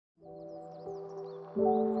Hey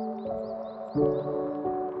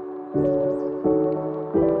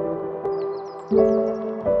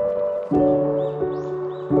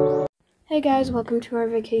guys, welcome to our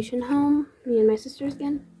vacation home. Me and my sisters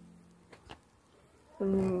again.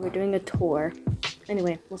 We're doing a tour.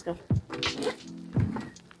 Anyway, let's go.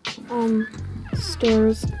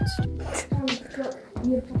 Stairs.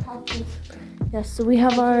 Yeah, so we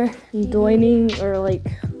have our dining or like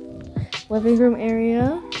living room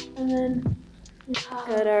area. And then we Got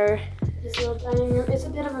have our this little dining room. It's a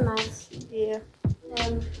bit of a mess. yeah.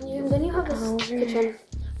 Then you have this kitchen.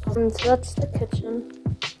 So that's the kitchen.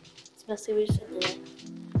 It's messy. We just have dinner.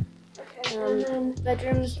 Okay. And then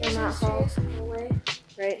Bedrooms in that hall, hallway.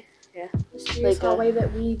 right? Yeah. Mysterious hallway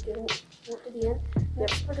that we didn't want to be in.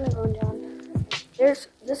 Yep. We're gonna go down.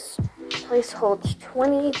 This place holds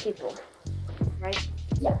 20 people, right?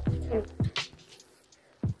 Yeah. Okay,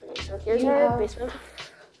 so here's our basement.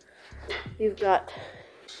 We've got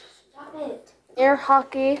Stop it. air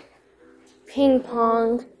hockey, ping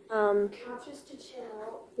pong, Couches to chill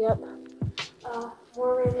out. yep,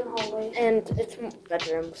 More random hallways. and it's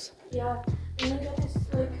bedrooms. Yeah. And then got this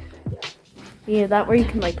like Yeah, that where you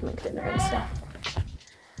can like make dinner and stuff.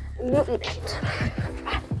 Movie night.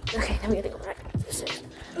 Okay, then we gotta go back.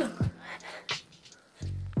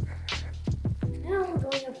 Now we're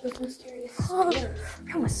going up those mysterious Oh, stairs.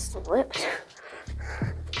 I almost slipped.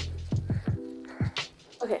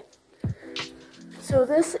 Okay. So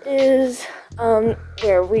this is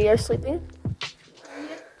where we are sleeping.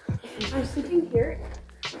 I'm sleeping here.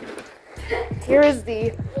 Here is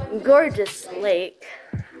the gorgeous lake.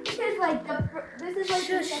 This is like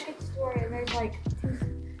the second story, and there's like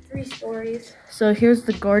 3 stories. So here's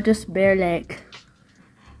the gorgeous Bear Lake.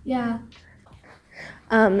 Yeah.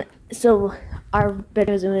 So our bed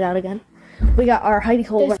is zoomed out again. We got our hidey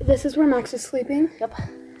hole. This is where Max is sleeping. Yep.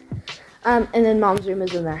 And then Mom's room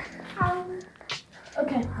is in there.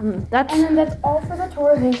 Okay. That's And then that's all for the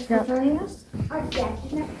tour. Thanks Yep. for joining us. Our dad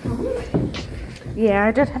didn't come. yeah.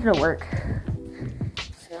 I just had to work.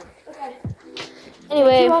 So Okay. anyway.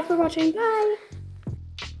 Thank you all for watching. Bye.